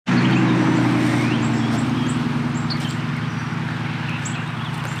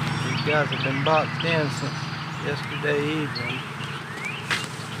guys have been boxed in since yesterday evening.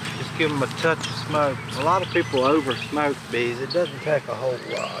 Just give them a touch of smoke. A lot of people over smoke bees. It doesn't take a whole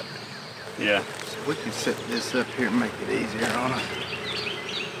lot. Yeah. So we can set this up here and make it easier on us.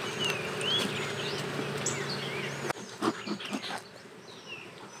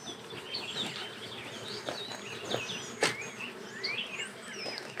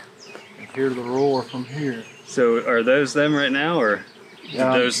 Hear the roar from here. So are those them right now, or did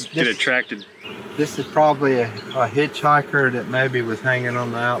those get attracted? This is probably a hitchhiker that maybe was hanging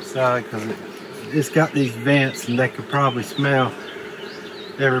on the outside, because it's got these vents and they could probably smell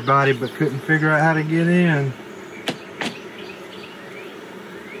everybody but couldn't figure out how to get in.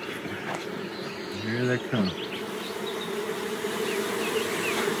 Here they come.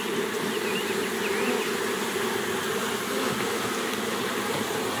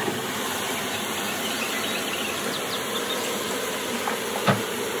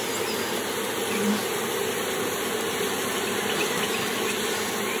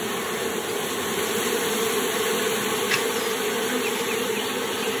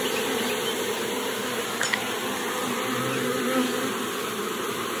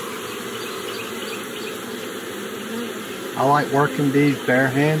 I like working bees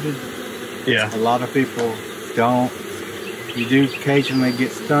barehanded. Yeah. A lot of people don't. You do occasionally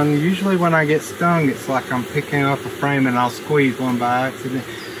get stung. Usually when I get stung, it's like I'm picking up a frame and I'll squeeze one by accident.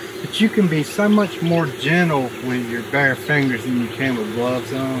 But you can be so much more gentle with your bare fingers than you can with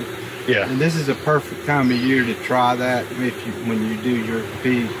gloves on. Yeah. And this is a perfect time of year to try that when you do your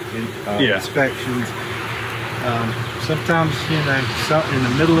bee inspections. Sometimes, you know, in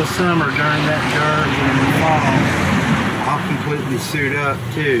the middle of summer during that dirt in the fall, I'll completely suit up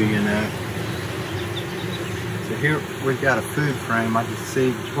too, you know. So here we've got a food frame. I just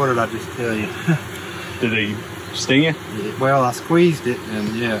see, what did I just tell you? Did they sting you? Well, I squeezed it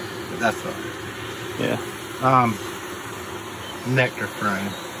and yeah, but that's all right. Yeah. Nectar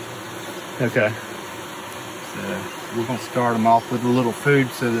frame. Okay. So we're gonna start them off with a little food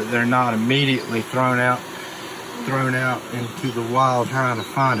so that they're not immediately thrown out into the wild trying to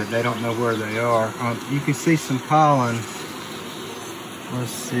find it. They don't know where they are. You can see some pollen.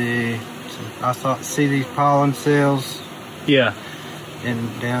 Let's see. See these pollen cells? Yeah.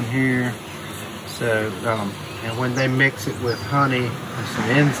 And down here. So, and when they mix it with honey and some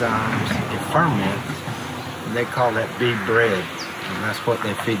enzymes, it ferments. And they call that bee bread. And that's what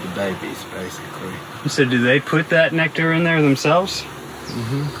they feed the babies, basically. So do they put that nectar in there themselves?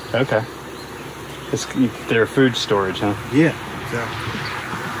 Mm-hmm. Okay. It's their food storage, huh? Yeah, exactly.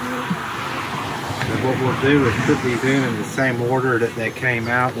 So what we'll do is put these in the same order that they came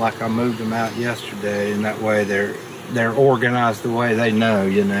out, like I moved them out yesterday, and that way they're organized the way they know,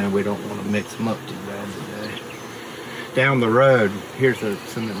 you know. We don't want to mix them up too bad today. Down the road, here's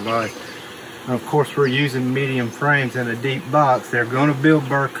some advice. Of course, we're using medium frames in a deep box. They're going to build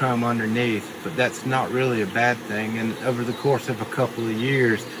Burr comb underneath, but that's not really a bad thing. And over the course of a couple of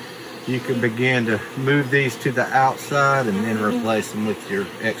years, you can begin to move these to the outside and then replace them with your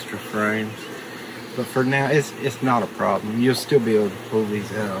extra frames. But for now, it's not a problem. You'll still be able to pull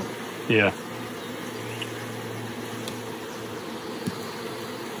these out. Yeah.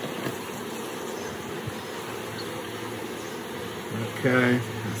 Okay,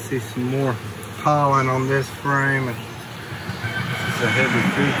 I see some more pollen on this frame. This is a heavy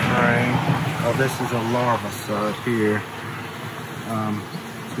food frame. Oh, this is a larva site here.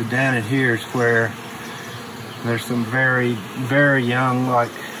 So down in here is where there's some very, very young,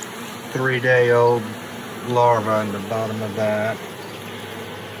 like 3-day-old larvae in the bottom of that.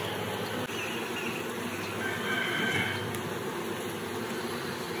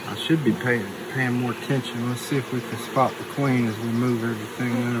 I should be paying more attention. Let's see if we can spot the queen as we move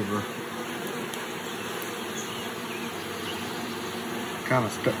everything over. Kind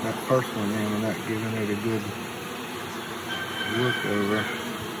of stuck that first one in without giving it a good look over.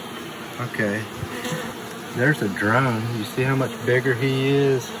 Okay, there's a drone. You see how much bigger he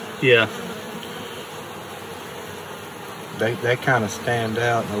is? Yeah. They kind of stand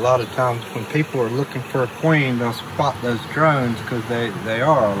out. And a lot of times when people are looking for a queen, they'll spot those drones because they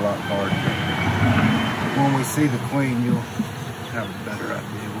are a lot larger. When we see the queen, you'll have a better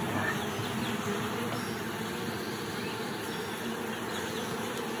idea.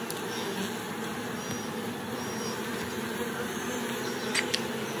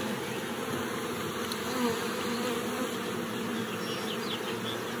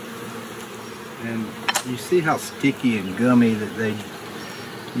 And you see how sticky and gummy that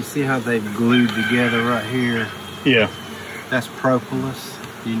you see how they've glued together right here? Yeah. That's propolis.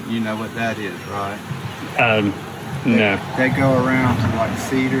 You know what that is, right? No. They go around to like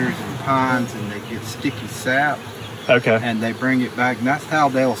cedars and pines and they get sticky sap. Okay. And they bring it back, and that's how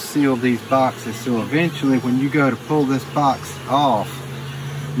they'll seal these boxes. So eventually when you go to pull this box off,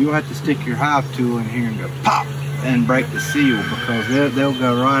 you'll have to stick your hive tool in here and go pop and break the seal, because they'll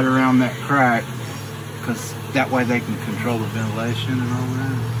go right around that crack, because that way they can control the ventilation and all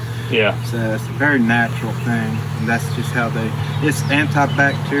that. Yeah. So it's a very natural thing, and that's just how it's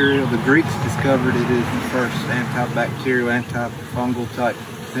antibacterial. The Greeks discovered it as the first antibacterial, antifungal type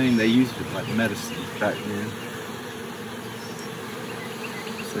thing. They used it like medicine back then.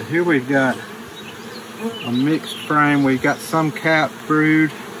 So here we've got a mixed frame. We've got some capped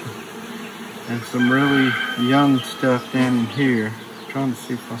brood and some really young stuff down in here. I'm trying to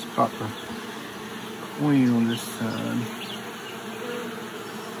see if I spot the queen on this side.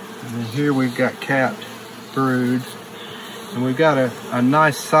 And then here we've got capped broods. And we've got a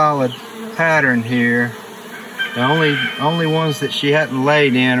nice solid pattern here. The only ones that she hadn't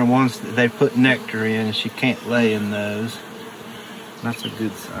laid in are ones that they put nectar in, and she can't lay in those. That's a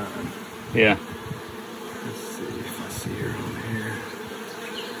good sign. Yeah. Let's see if I see her on here.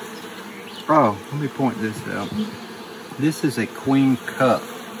 Oh, let me point this out. This is a queen cup.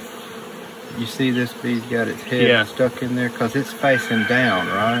 You see this bee's got its head stuck in there because it's facing down,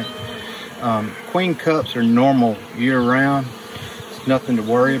 right? Queen cups are normal year-round. It's nothing to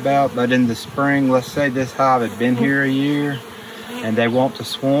worry about. But in the spring, let's say this hive had been here a year and they want to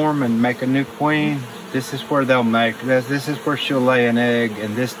swarm and make a new queen. This is where they'll make this. This is where she'll lay an egg,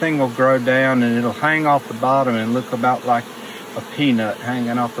 and this thing will grow down and it'll hang off the bottom and look about like a peanut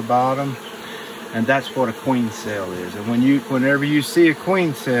hanging off the bottom. And that's what a queen cell is. And whenever you see a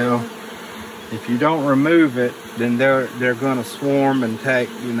queen cell, if you don't remove it, then they're going to swarm and take,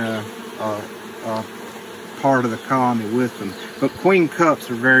 you know, part of the colony with them. But queen cups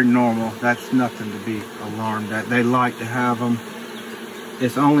are very normal. That's nothing to be alarmed at. They like to have them.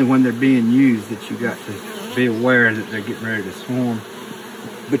 It's only when they're being used that you got to be aware that they're getting ready to swarm.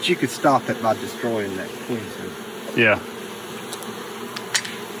 But you could stop it by destroying that queen cell. Yeah.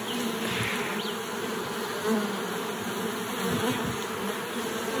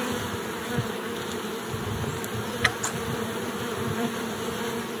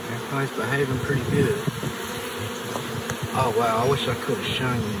 Everybody's behaving pretty good. Oh wow, I wish I could have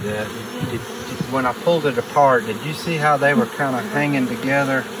shown you that. When I pulled it apart, did you see how they were kind of hanging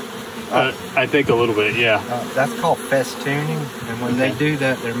together? I think a little bit, yeah. That's called festooning, and when they do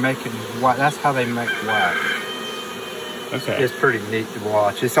that, they're making wax. That's how they make wax. Okay. It's pretty neat to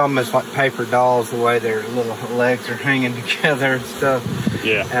watch. It's almost like paper dolls, the way their little legs are hanging together and stuff.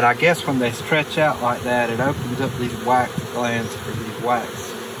 Yeah. And I guess when they stretch out like that, it opens up these wax glands for these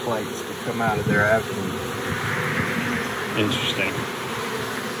wax plates to come out of their abdomen. Interesting.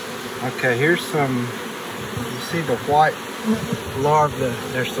 Okay, here's some, you see the white larva,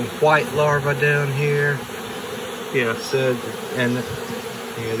 there's some white larvae down here. Yeah. So, and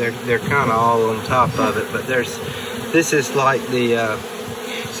yeah, they're kind of all on top of it, but this is like the,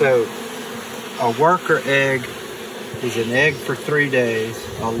 so a worker egg is an egg for 3 days,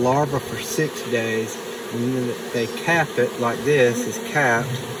 a larva for 6 days, and then they cap it like this, is capped,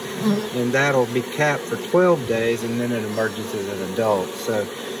 and that'll be capped for 12 days, and then it emerges as an adult. So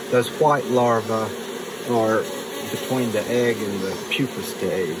those white larvae are between the egg and the pupa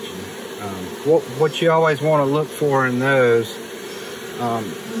stage. What you always want to look for in those,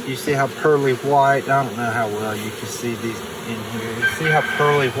 you see how pearly white, I don't know how well you can see these in here. You see how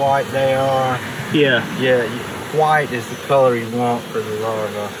pearly white they are? Yeah. Yeah, white is the color you want for the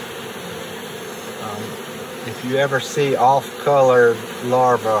larva. If you ever see off-colored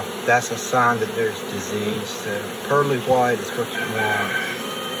larva, that's a sign that there's disease. So pearly white is what you want.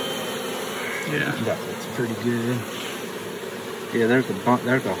 Yeah. That looks pretty good. Yeah, there's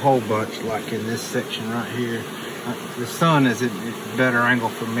a whole bunch like in this section right here. The sun is at a better angle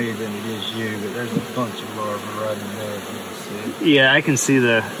for me than it is you, but there's a bunch of larvae right in there, if you can see. Yeah, I can see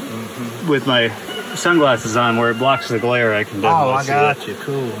with my sunglasses on where it blocks the glare, I can definitely see I got you.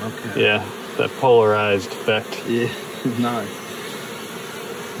 Cool. Okay. Yeah, that polarized effect. Yeah, nice.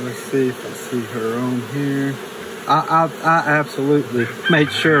 Let's see if I see her on here. I absolutely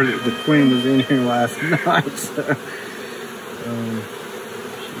made sure that the queen was in here last night, so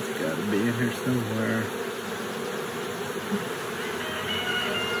she's got to be in here somewhere.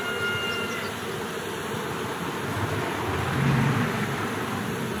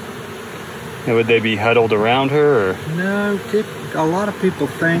 And would they be huddled around her, or? No, a lot of people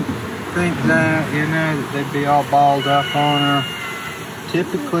think that, you know, that they'd be all balled up on her.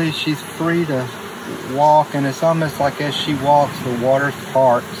 Typically, she's free to walk, and it's almost like as she walks, the water's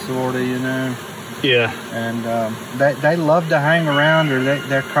part, sort of, you know. Yeah. And they love to hang around her.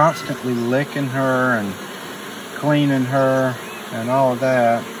 They're constantly licking her and cleaning her and all of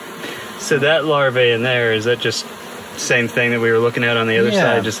that. So that larvae in there, is that just same thing that we were looking at on the other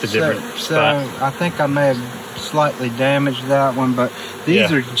side, just a different spot? So I think I may have slightly damaged that one, but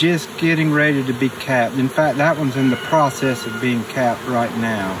these are just getting ready to be capped. In fact, that one's in the process of being capped right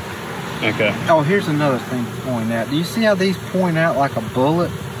now. Okay. Oh, here's another thing to point out. Do you see how these point out like a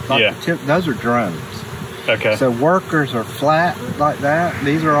bullet? Like the tip? Those are drones. Okay. So workers are flat like that.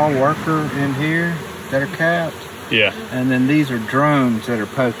 These are all worker in here that are capped. Yeah. And then these are drones that are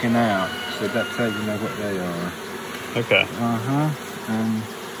poking out. So that's how you know what they are. Okay. And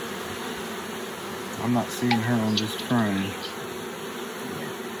I'm not seeing her on this frame.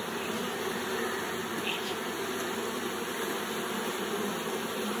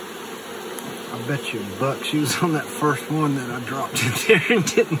 I bet you a buck she was on that first one that I dropped in there and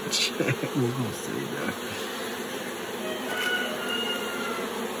didn't check. We're gonna see though.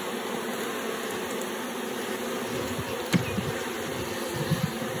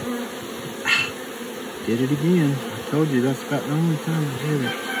 Did it again. I told you that's about the only time I did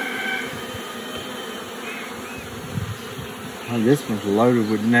it. Oh, this one's loaded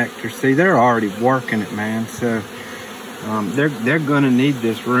with nectar. See, they're already working it, man. So they're gonna need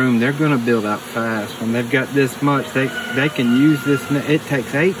this room. They're gonna build out fast. When they've got this much, they can use this. It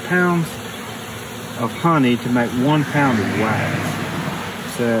takes 8 pounds of honey to make 1 pound of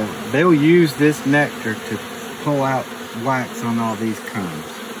wax. So they'll use this nectar to pull out wax on all these combs.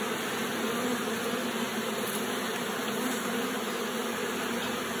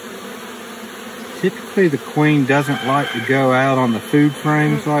 Typically the queen doesn't like to go out on the food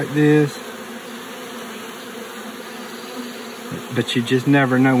frames like this. But you just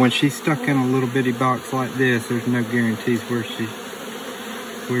never know. When she's stuck in a little bitty box like this, there's no guarantees where she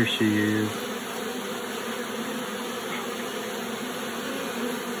is.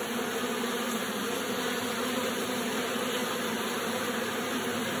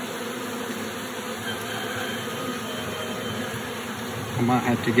 I might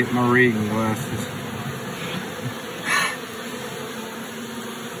have to get my reading glasses.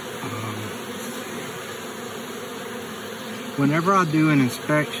 Whenever I do an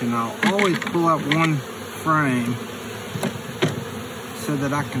inspection, I'll always pull out one frame so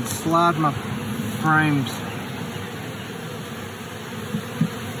that I can slide my frames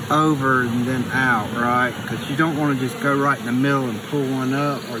over and then out, right? Because you don't want to just go right in the middle and pull one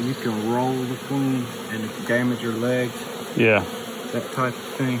up, or you can roll the queen and damage your legs. Yeah. That type of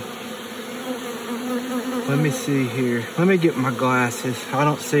thing. Let me see here. Let me get my glasses. I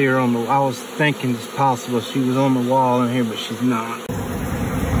don't see her on the... I was thinking it's possible she was on the wall in here, but she's not.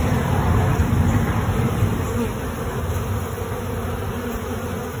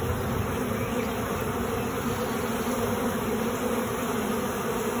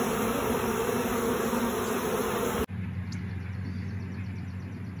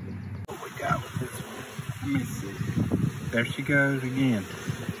 What we got with this one? Let me see. There she goes again.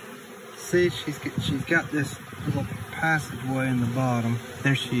 See, she's got this little passageway in the bottom.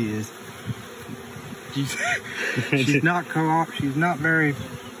 There she is. She's not co-op. She's not very.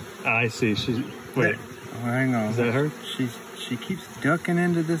 I see. She's wait. Oh, hang on. Is that her? She keeps ducking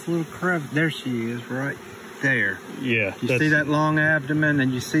into this little crevice. There she is, right there. Yeah. You see that long abdomen,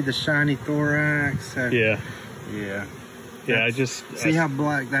 and you see the shiny thorax. So, yeah. Yeah. Yeah. I just see how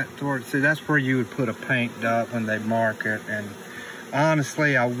black that thorax. See, that's where you would put a paint dot when they mark it. And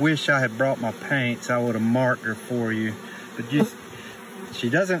honestly, I wish I had brought my paints. I would have marked her for you. But just, she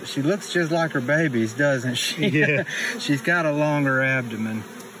doesn't. She looks just like her babies, doesn't she? Yeah. She's got a longer abdomen.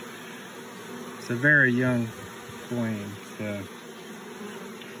 It's a very young queen. So.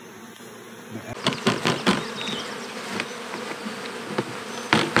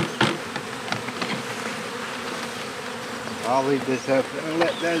 I'll leave this up and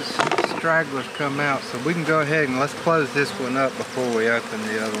let those stragglers come out, so we can go ahead and let's close this one up before we open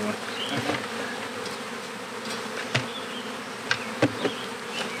the other one.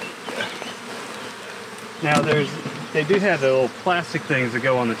 Now they do have the little plastic things that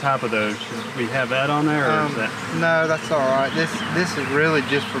go on the top of those. Should we have that on there, or is that? No, that's all right. This is really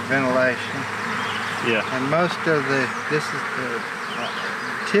just for ventilation. Yeah. And most of this is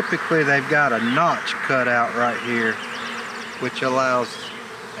typically they've got a notch cut out right here, which allows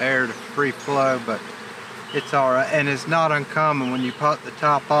air to free flow, but it's all right. And it's not uncommon when you pop the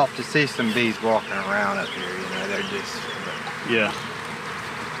top off to see some bees walking around up here. You know, they're just. Yeah.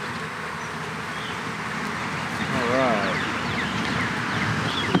 All right.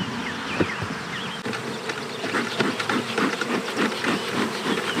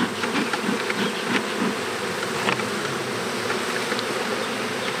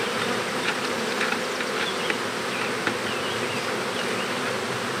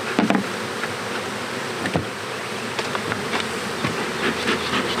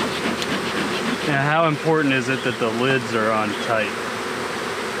 Now, how important is it that the lids are on tight?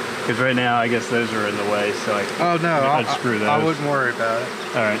 Because right now, I guess those are in the way, so I'd screw those. I wouldn't worry about it.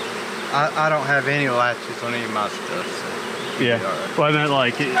 All right. I don't have any latches on any of my stuff, so yeah. Right. Well, I meant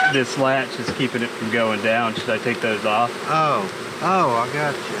like this latch is keeping it from going down. Should I take those off? Oh, I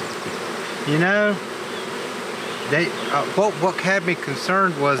got you. You know, what had me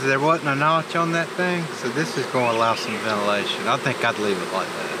concerned was there wasn't a notch on that thing, so this is going to allow some ventilation. I think I'd leave it like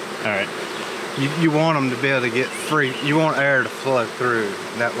that. All right. You want them to be able to get free. You want air to flow through.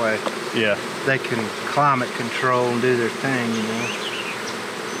 That way, yeah, they can climate control and do their thing. You know.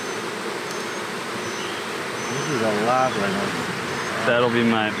 This is a lively one. That'll be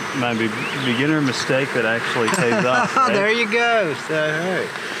my beginner mistake that actually pays off. Right? There you go. So hey,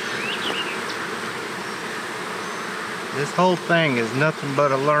 this whole thing is nothing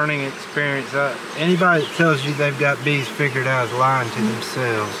but a learning experience. Anybody that tells you they've got bees figured out is lying to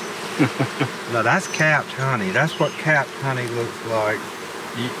themselves. No, that's capped honey. That's what capped honey looks like.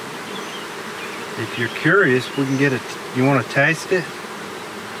 If you're curious, we can get it. You want to taste it?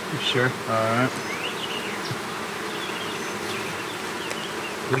 Sure. All right.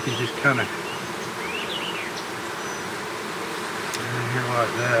 We can just kind of in here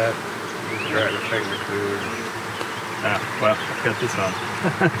like that. Just drag the finger through it. Ah, well, I've got this on.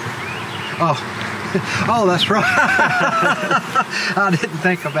 Oh, that's right. I didn't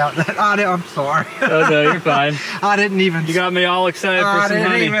think about that. I'm sorry. Oh, no, you're fine. I didn't even... You got me all excited for some honey.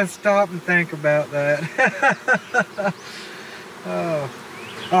 I didn't even stop and think about that.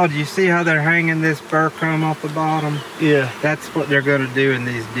 Oh, do you see how they're hanging this burr comb off the bottom? Yeah. That's what they're going to do in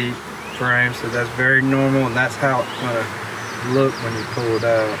these deep frames, so that's very normal, and that's how it's going to look when you pull it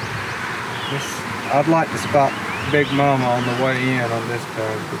out. I'd like to spot Big Mama on the way in on this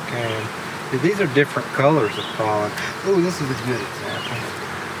time if we can. These are different colors of pollen. Oh, this is a good example.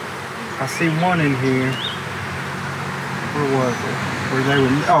 I see one in here. Where was it? Where they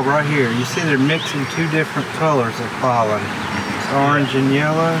were? Oh, right here. You see they're mixing two different colors of pollen. It's orange and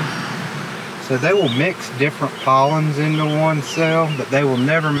yellow. So they will mix different pollens into one cell, but they will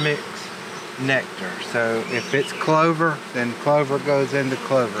never mix nectar. So if it's clover, then clover goes into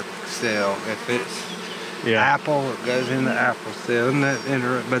clover cell. If it's apple, it goes in the apple cell. Isn't that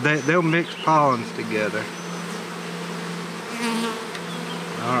interesting? But they'll mix pollens together.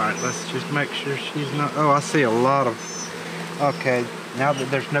 All right, let's just make sure she's not. Oh, I see a lot of. Okay, now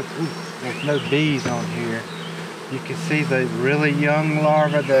that there's no bees on here, you can see the really young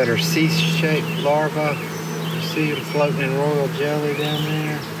larvae that are C-shaped larvae. You see them floating in royal jelly down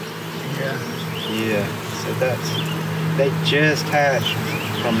there. Yeah. So they just hatched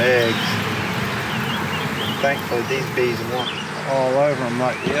from eggs. Thankfully, these bees weren't all over them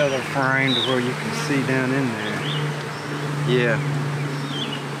like the other frame to where you can see down in there. Yeah.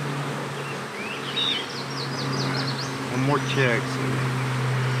 One more check, so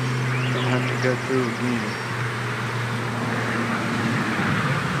don't have to go through again.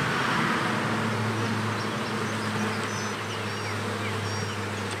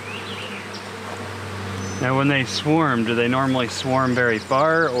 Now, when they swarm, do they normally swarm very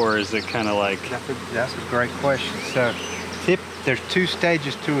far, or is it kind of like... That's a great question. So, there's two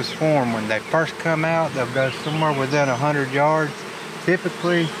stages to a swarm. When they first come out, they'll go somewhere within 100 yards.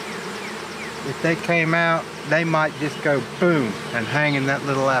 Typically, if they came out, they might just go boom and hang in that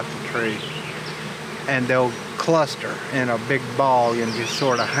little apple tree. And they'll cluster in a big ball and just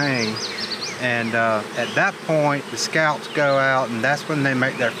sort of hang. And at that point, the scouts go out, and that's when they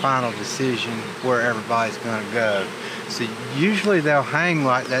make their final decision where everybody's going to go. So usually they'll hang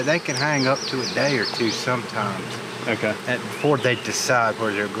like that. They can hang up to a day or two sometimes. Okay. Before they decide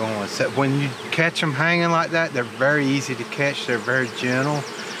where they're going. So when you catch them hanging like that, they're very easy to catch. They're very gentle.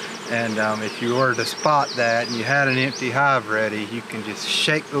 And if you were to spot that and you had an empty hive ready, you can just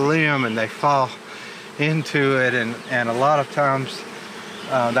shake the limb and they fall into it. And a lot of times,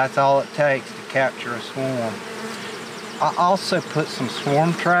 that's all it takes to capture a swarm. I also put some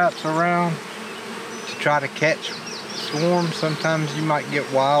swarm traps around to try to catch swarms. Sometimes you might get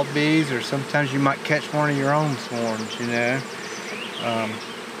wild bees, or sometimes you might catch one of your own swarms, you know.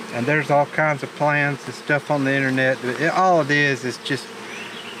 And there's all kinds of plans and stuff on the internet. All it is just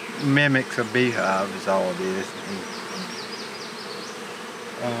mimics a beehive is all it is.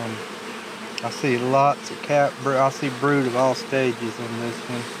 I see lots of I see brood of all stages on this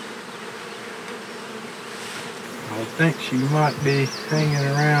one. I think she might be hanging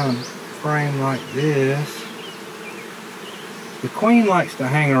around a frame like this. The queen likes to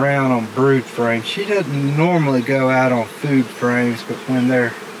hang around on brood frames. She doesn't normally go out on food frames, but when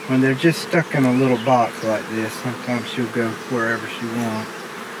they're just stuck in a little box like this, sometimes she'll go wherever she wants.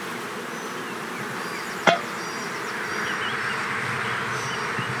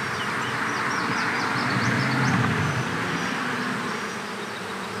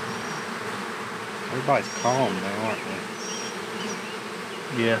 everybody's calm now, aren't they?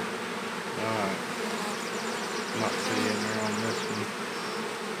 Yeah. Alright. I'm not seeing her on this one.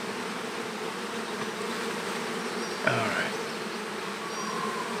 Alright.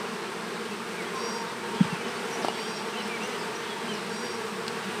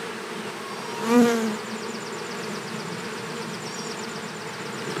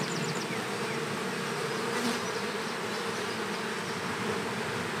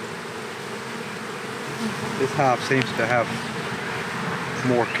 This hive seems to have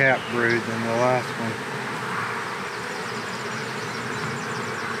more cap brood than the last one.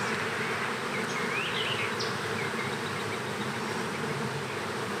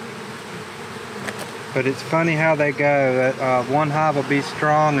 But it's funny how they go. One hive will be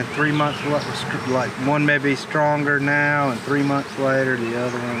strong, and 3 months like one may be stronger now, and 3 months later the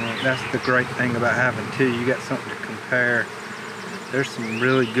other one. That's the great thing about having two. You got something to compare. There's some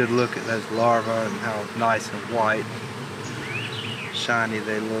really good look at those larvae and how nice and white, shiny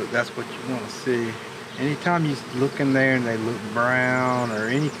they look. That's what you want to see. Anytime you look in there and they look brown or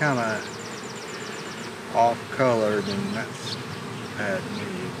any kind of off color, then that's bad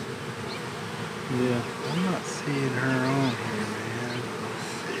news. Yeah, I'm not seeing her on here, man.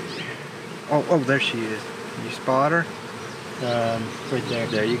 Let's see. Oh, there she is. You spot her? Right there.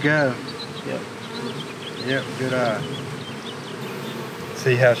 There you go. Yep. Yep, good eye.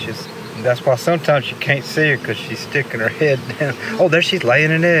 See how she's, that's why sometimes you can't see her because she's sticking her head down. Oh, there she's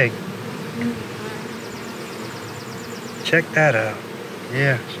laying an egg. Check that out.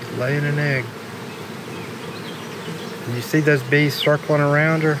 Yeah, she's laying an egg. And you see those bees circling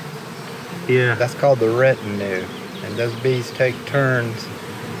around her? Yeah. That's called the retinue. And those bees take turns.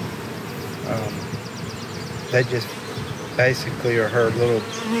 They just basically are her little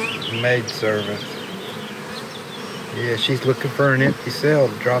maid servants. Yeah, she's looking for an empty cell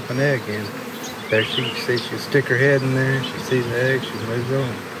to drop an egg in. There she sees, she'll stick her head in there, she sees the egg, she moves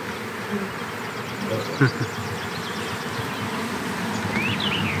on.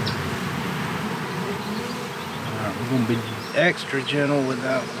 Alright, we're going to be extra gentle with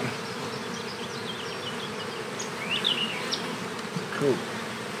that one. Cool.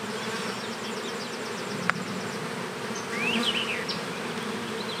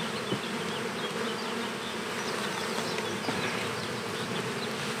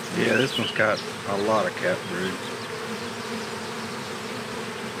 Yeah, this one's got a lot of cap brood.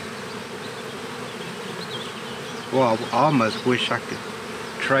 Well, I almost wish I could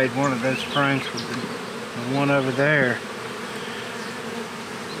trade one of those frames with the one over there.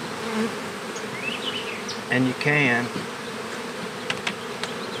 And you can.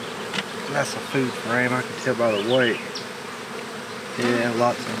 That's a food frame, I can tell by the weight. Yeah,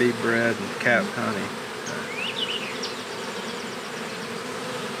 lots of bee bread and cap honey.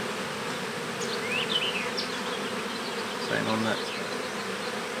 Same on that side.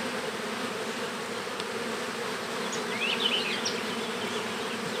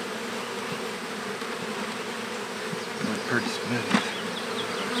 Went pretty smooth.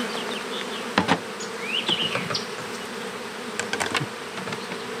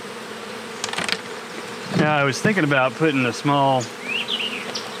 Now I was thinking about putting a small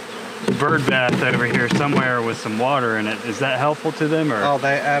bird bath over here somewhere with some water in it. Is that helpful to them, or? Oh,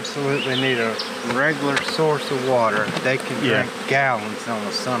 they absolutely need a regular source of water. They can drink gallons on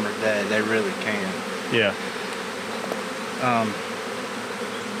a summer day. They really can. Yeah.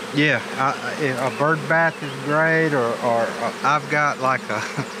 Yeah, a bird bath is great, or I've got like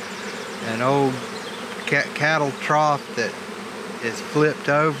an old cattle trough that is flipped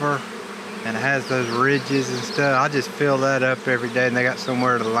over and it has those ridges and stuff. I just fill that up every day and they got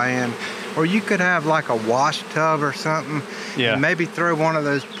somewhere to land. Or you could have like a wash tub or something. Yeah. And maybe throw one of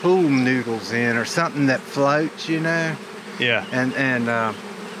those pool noodles in or something that floats, you know? Yeah. And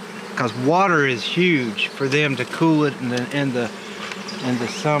because water is huge for them to cool it in the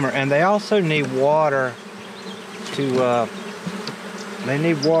summer. And they also need water to, they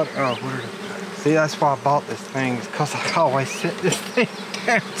need water, see, that's why I bought this thing, because I always set this thing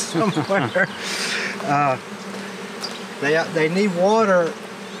down somewhere. They need water.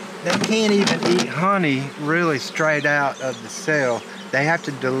 They can't even eat honey really straight out of the cell. They have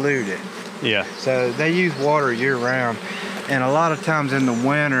to dilute it. Yeah. So they use water year round. And a lot of times in the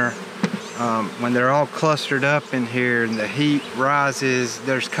winter, when they're all clustered up in here and the heat rises,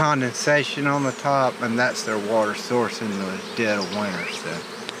 there's condensation on the top, and that's their water source in the dead of winter. So.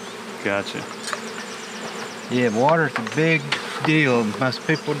 Gotcha. Yeah, water's a big deal. Most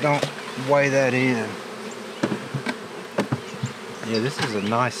people don't weigh that in. Yeah, this is a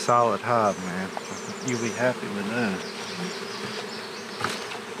nice solid hive, man. You'll be happy with that.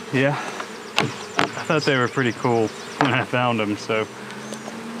 Yeah. I thought they were pretty cool when I found them, so.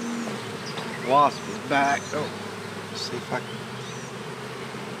 Wasp is back. Oh, let's see if I can.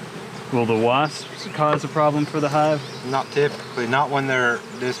 Will the wasps cause a problem for the hive? Not typically, not when there are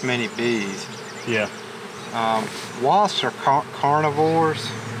this many bees. Yeah. Wasps are carnivores.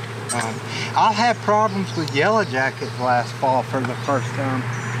 I had problems with yellow jackets last fall for the first time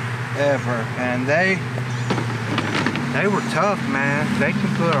ever, and they were tough, man. They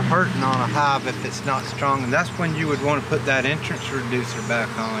can put a hurting on a hive if it's not strong, and that's when you would want to put that entrance reducer back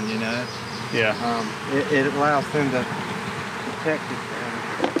on, you know. Yeah. It allows them to protect it better.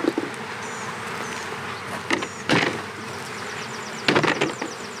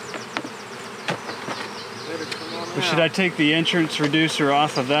 Well, should I take the entrance reducer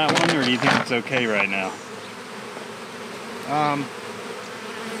off of that one, or do you think it's okay right now?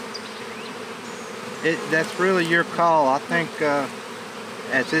 That's really your call. I think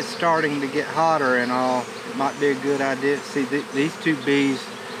as it's starting to get hotter and all, it might be a good idea. See, these two bees,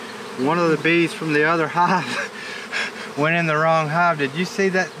 one of the bees from the other hive went in the wrong hive. Did you see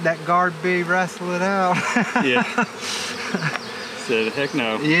that guard bee wrestle it out? Yeah. Said heck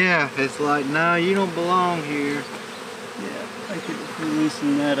no. Yeah, it's like, no, you don't belong here. Yeah, I could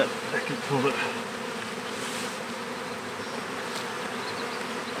loosen that up. I could pull it.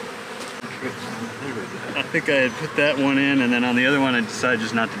 I think I had put that one in, and then on the other one I decided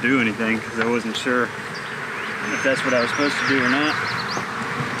just not to do anything because I wasn't sure if that's what I was supposed to do or not.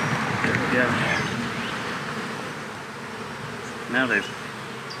 There we go. Now they've...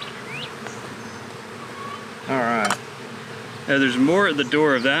 Alright. Now there's more at the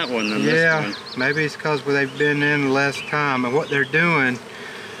door of that one than this one. Yeah, maybe it's because they've been in less time, and what they're doing,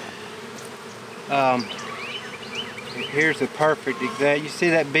 here's a perfect example. You see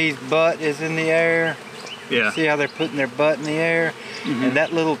that bee's butt is in the air? Yeah. You see how they're putting their butt in the air? Mm-hmm. And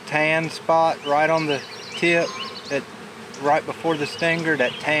that little tan spot right on the tip, right before the stinger,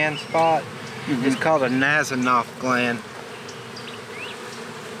 that tan spot, mm-hmm. is called a Nasanoff gland.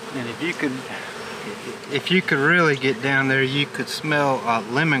 And if you could really get down there, you could smell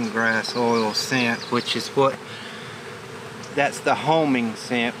lemongrass oil scent, which is that's the homing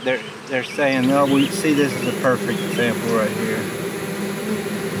scent. They're saying, oh, we see this is a perfect example right here.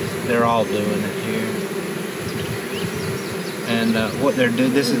 They're all doing it here. And what they're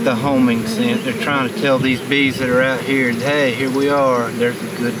doing, this is the homing scent. They're trying to tell these bees that are out here, hey, here we are. There's a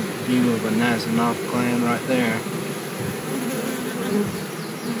good view of a Nasanoff gland right there.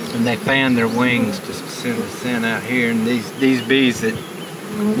 And they fan their wings to send the scent out here, and these bees that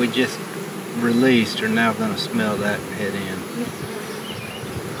we just released are now going to smell that and head in.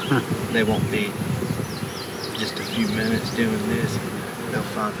 They won't be just a few minutes doing this, they'll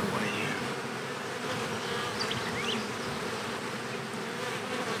find their way in.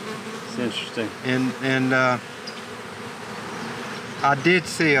 It's interesting. And I did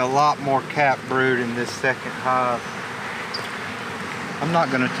see a lot more cap brood in this second hive. I'm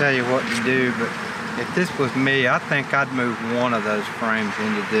not going to tell you what to do, but if this was me, I think I'd move one of those frames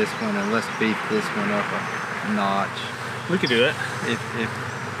into this one and let's beef this one up a notch. We could do that.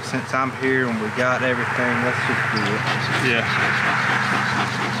 Since I'm here and we got everything, let's just do it. Yeah.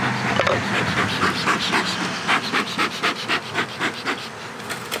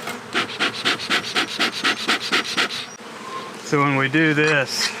 So when we do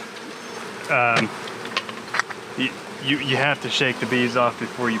this, you have to shake the bees off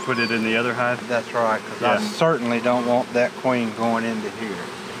before you put it in the other hive? That's right, because I certainly don't want that queen going into here.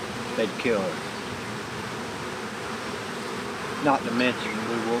 They'd kill her. Not to mention,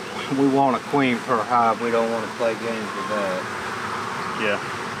 we want a queen per hive. We don't want to play games with that. Yeah.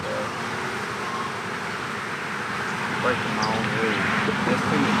 Breaking my own rule. Best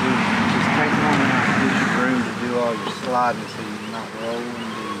thing to do is just take long enough to use your broom to do all your sliding so you're not rolling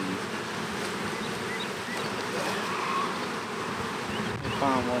bees.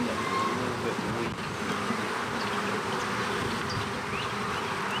 Find one that's a little bit weak.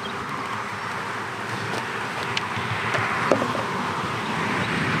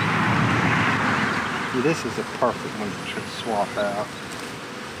 See, this is a perfect one to swap out.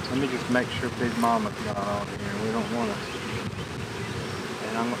 Let me just make sure Big Mama's got on here. We don't want to,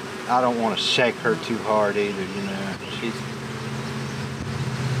 and I don't want to shake her too hard either. You know, she's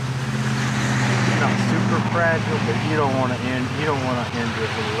not super fragile, but you don't want to injure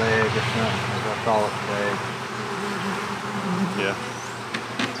her leg or something. Because I call it leg. Yeah.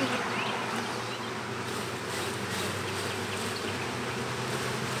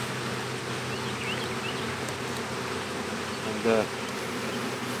 And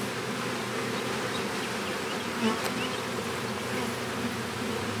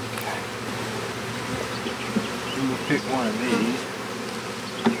pick one of these.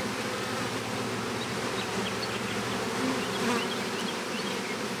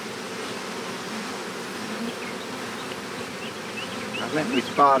 I think we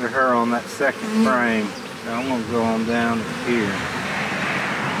spotted her on that second frame. So I'm going to go on down to here.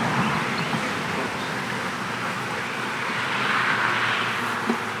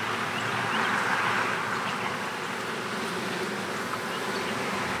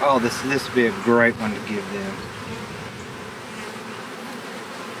 Oh, this would be a great one to give them.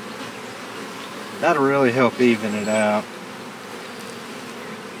 That'll really help even it out.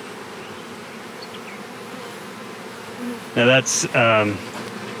 Now that's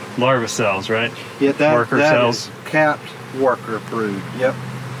larva cells, right? Yeah, that cells. Is capped worker brood. Yep.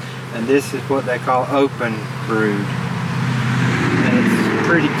 And this is what they call open brood. And it's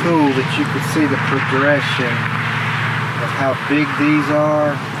pretty cool that you can see the progression of how big these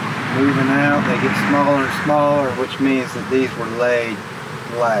are. Moving out, they get smaller and smaller, which means that these were laid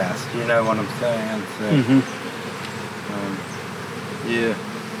last. You know what I'm saying? So, yeah.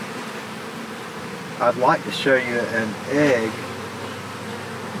 I'd like to show you an egg.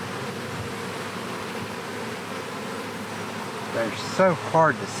 They're so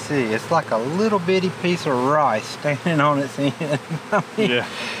hard to see. It's like a little bitty piece of rice standing on its end. I mean, yeah.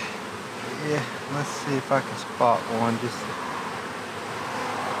 Let's see if I can spot one.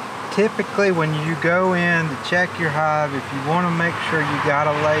 Typically, when you go in to check your hive, if you want to make sure you got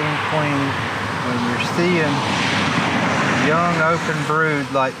a laying queen, when you're seeing young open brood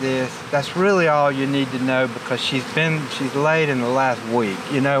like this, that's really all you need to know, because she's laid in the last week.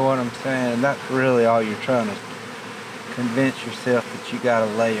 You know what I'm saying? That's really all you're trying to convince yourself that you got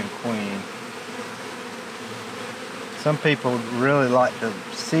a laying queen. Some people really like to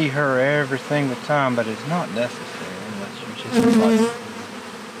see her every single time, but it's not necessary unless you just like.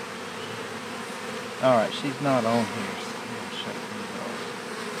 Alright, she's not on here, so I'll shut these off.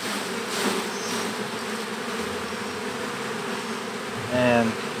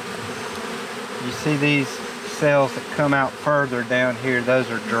 And you see these cells that come out further down here,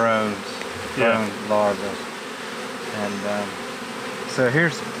 those are drones, drone larvae. And so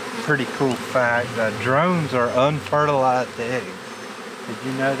here's a pretty cool fact, drones are unfertilized eggs. Did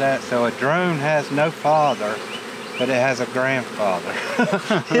you know that? So a drone has no father, but it has a grandfather.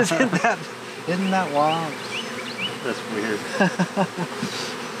 Isn't that wild? That's weird.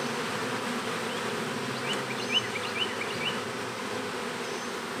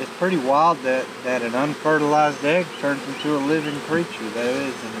 It's pretty wild that an unfertilized egg turns into a living creature, though, isn't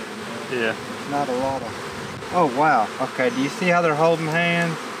it? Yeah. It's not a lot of... Oh, wow. Okay, do you see how they're holding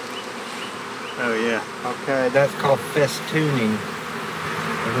hands? Oh, yeah. Okay, that's called festooning.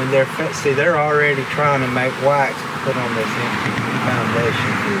 And when they're already trying to make wax to put on this empty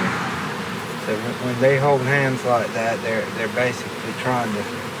foundation here. So when they hold hands like that, they're basically trying to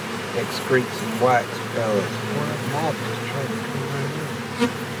excrete some wax pellets.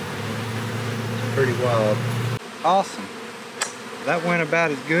 It's pretty wild. Awesome. That went about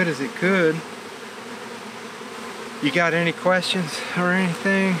as good as it could. You got any questions or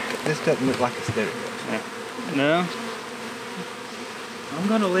anything? This doesn't look like it's there. No. I'm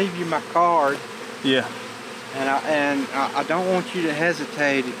gonna leave you my card. Yeah. And I don't want you to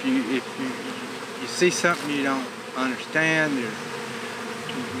hesitate if you see something you don't understand, or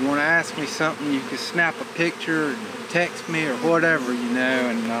you want to ask me something, you can snap a picture and text me or whatever, you know,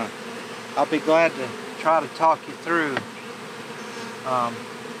 and I'll be glad to try to talk you through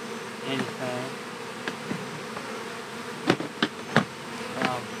anything.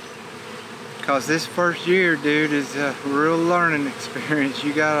 Because this first year, dude, is a real learning experience.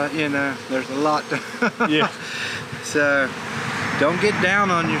 You gotta, you know, there's a lot to... Yeah. So, don't get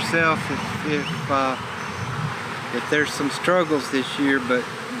down on yourself if there's some struggles this year, but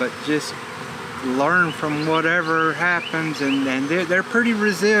just learn from whatever happens, and they're pretty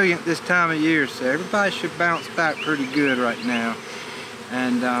resilient this time of year, so everybody should bounce back pretty good right now.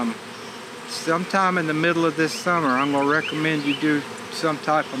 And sometime in the middle of this summer, I'm gonna recommend you do some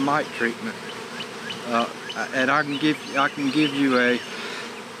type of mite treatment, and I can give you a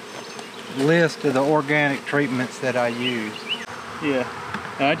list of the organic treatments that I use. Yeah,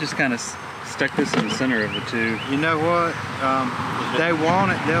 I just kind of stuck this in the center of the tube. You know what? If they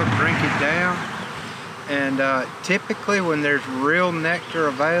want it, they'll drink it down. And typically when there's real nectar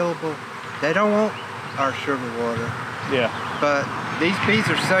available, they don't want our sugar water. Yeah. But these bees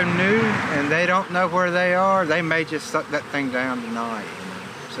are so new and they don't know where they are, they may just suck that thing down tonight.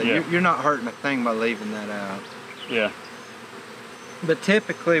 So yeah. You're not hurting a thing by leaving that out. Yeah. But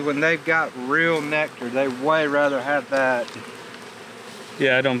typically when they've got real nectar, they way rather have that.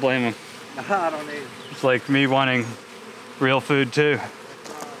 Yeah, I don't blame them. I don't need. It's like me wanting real food too.